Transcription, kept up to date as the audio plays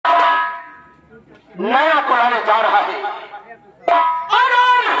नैना को लाने जा रहा है।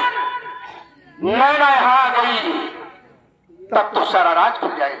 अगर नैना यहाँ आ गई तब तो सारा राज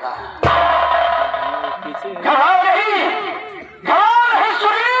खुल जाएगा। घबराओ नहीं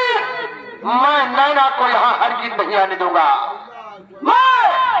सुनील, मैं नैना को यहाँ हरगिज़ नहीं आने दूंगा। मैं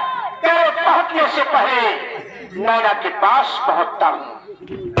तेरे पहुंचने से पहले नैना के पास पहुंचता हूँ।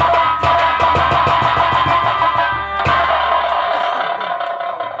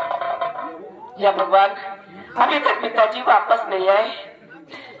 या भगवान, अभी तक पिताजी वापस नहीं आए।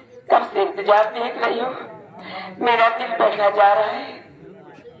 कब से इंतजार देख रही हूँ, मेरा दिल बैठा जा रहा है।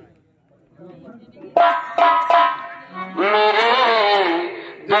 मेरे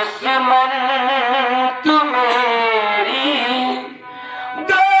दुश्मन तू मेरी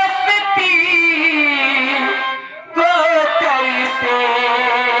दोस्ती को कैसे,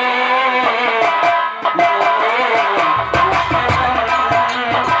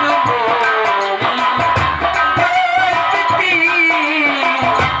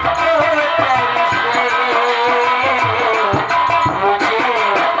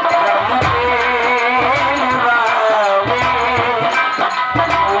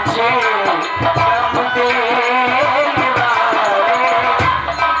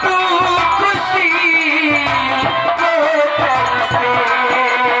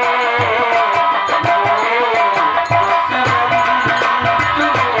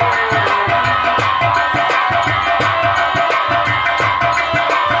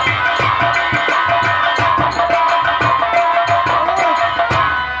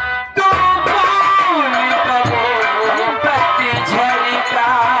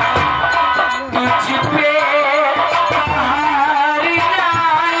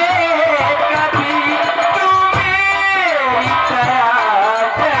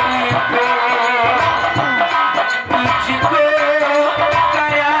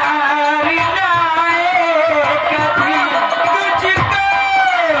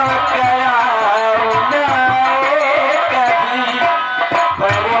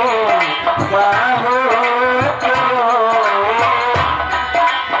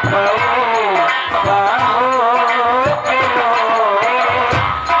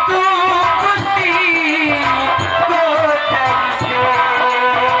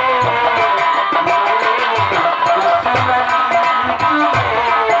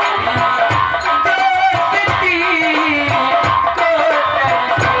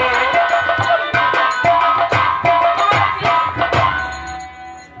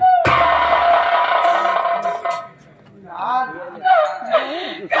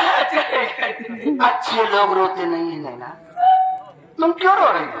 अच्छे लोग रोते नहीं है नैना, तुम क्यों रो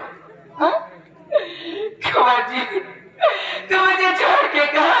रही हो? कुंवर जी, तुम मुझे छोड़ के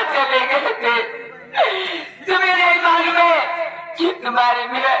कहाँ चले गए थे? तुम्हें नहीं मालूम है कि तुम्हारे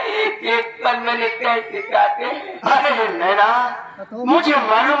मेरा एक एक पल मैंने कैसे काटे? अरे नैना, मुझे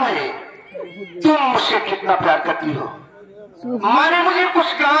मालूम है तुम मुझसे कितना प्यार करती हो। मैंने मुझे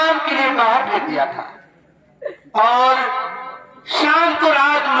कुछ काम के लिए बाहर भेज दिया था और शाम को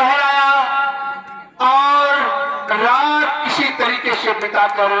रात महल आया और रात किसी तरीके से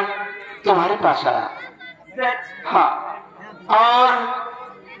बिताकर तुम्हारे पास आया। हाँ, और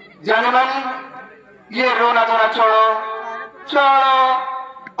जाने मन ये रोना धोना छोड़ो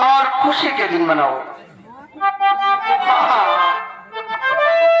और खुशी के दिन मनाओ। हाँ।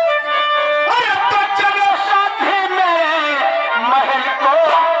 अरे तो चलो साथी मेरे महल को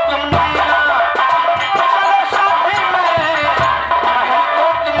तुम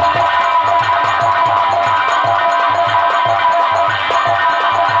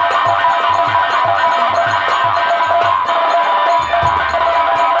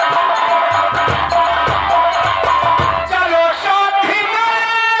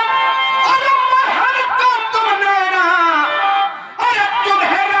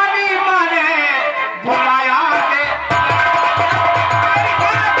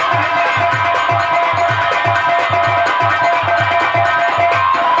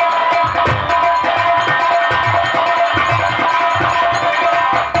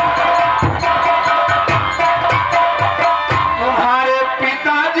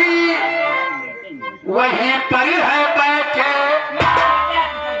वहीं पर है बैठे।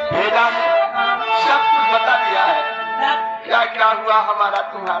 भेदा सब कुछ बता दिया है, क्या क्या हुआ हमारा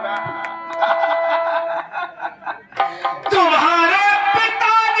तुम्हारा। तुम्हारे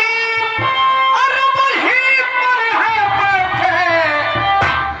पिताजी और वहीं पर है बैठे,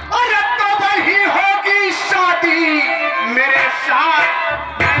 और तो वही होगी शादी मेरे साथ।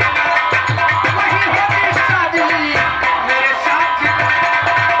 वही होगी शादी मेरे साथ।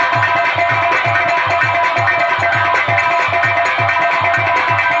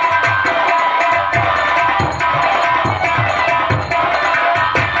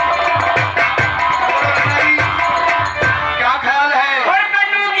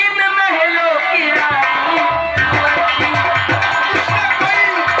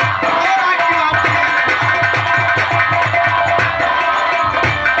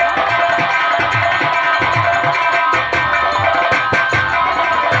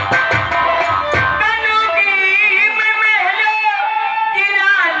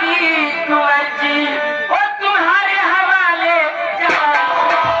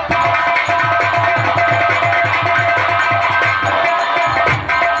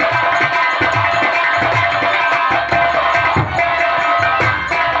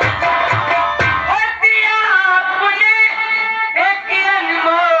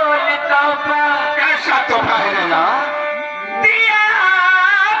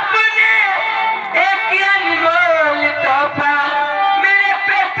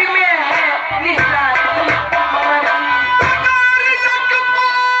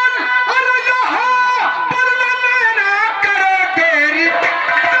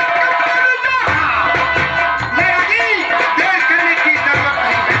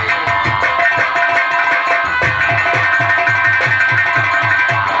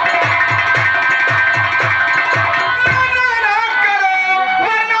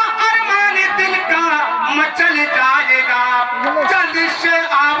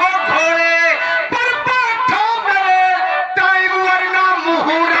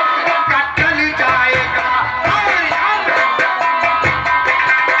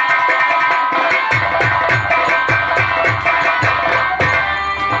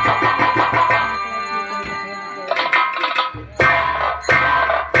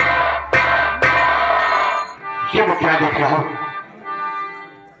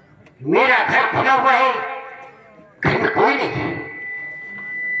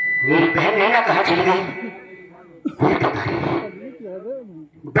 मेरी बहन नैना कहाँ चली गई कोई पता नहीं।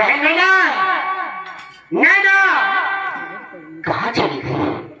 बहन नैना, नैना कहाँ चली गई?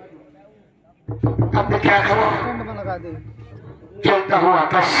 अब मैं क्या करूं? चलता हूँ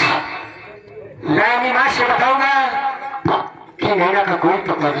वापस, रानी माँ से बताऊंगा कि नैना का कोई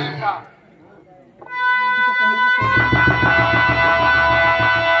पता नहीं।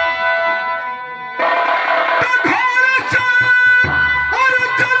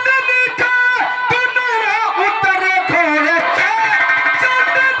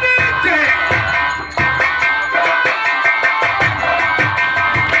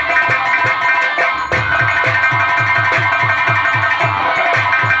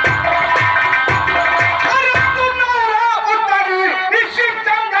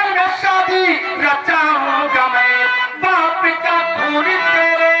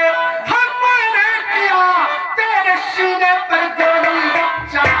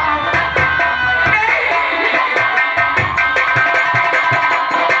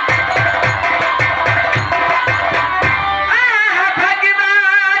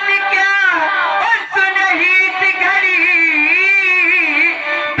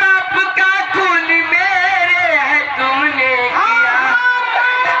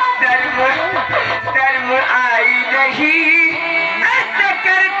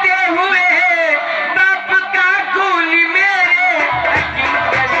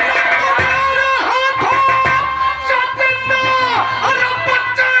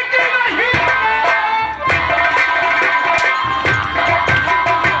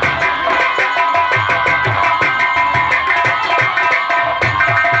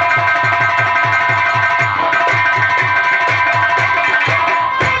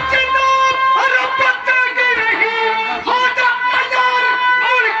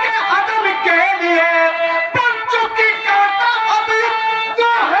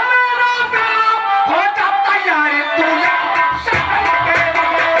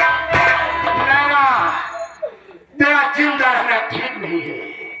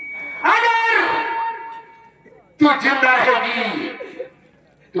 तू जिंदा रहेगी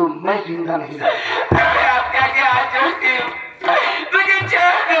तो मैं जिंदा नहीं रहूंगा। आपका क्या जोड़ती हूँ, मुझे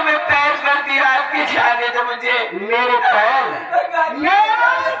छोड़ दो, मैं पैर पड़ती हूँ आपके जाने दो मुझे। मेरे पैर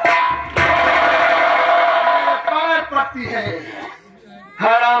पड़ती है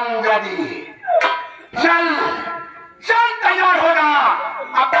हरामजादी। चल चल तैयार होना,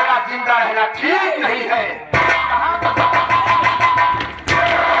 अब तेरा जिंदा रहना ठीक नहीं है।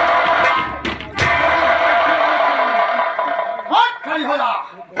 खड़ी हो जा,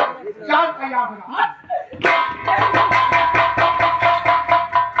 चल तैयार होना।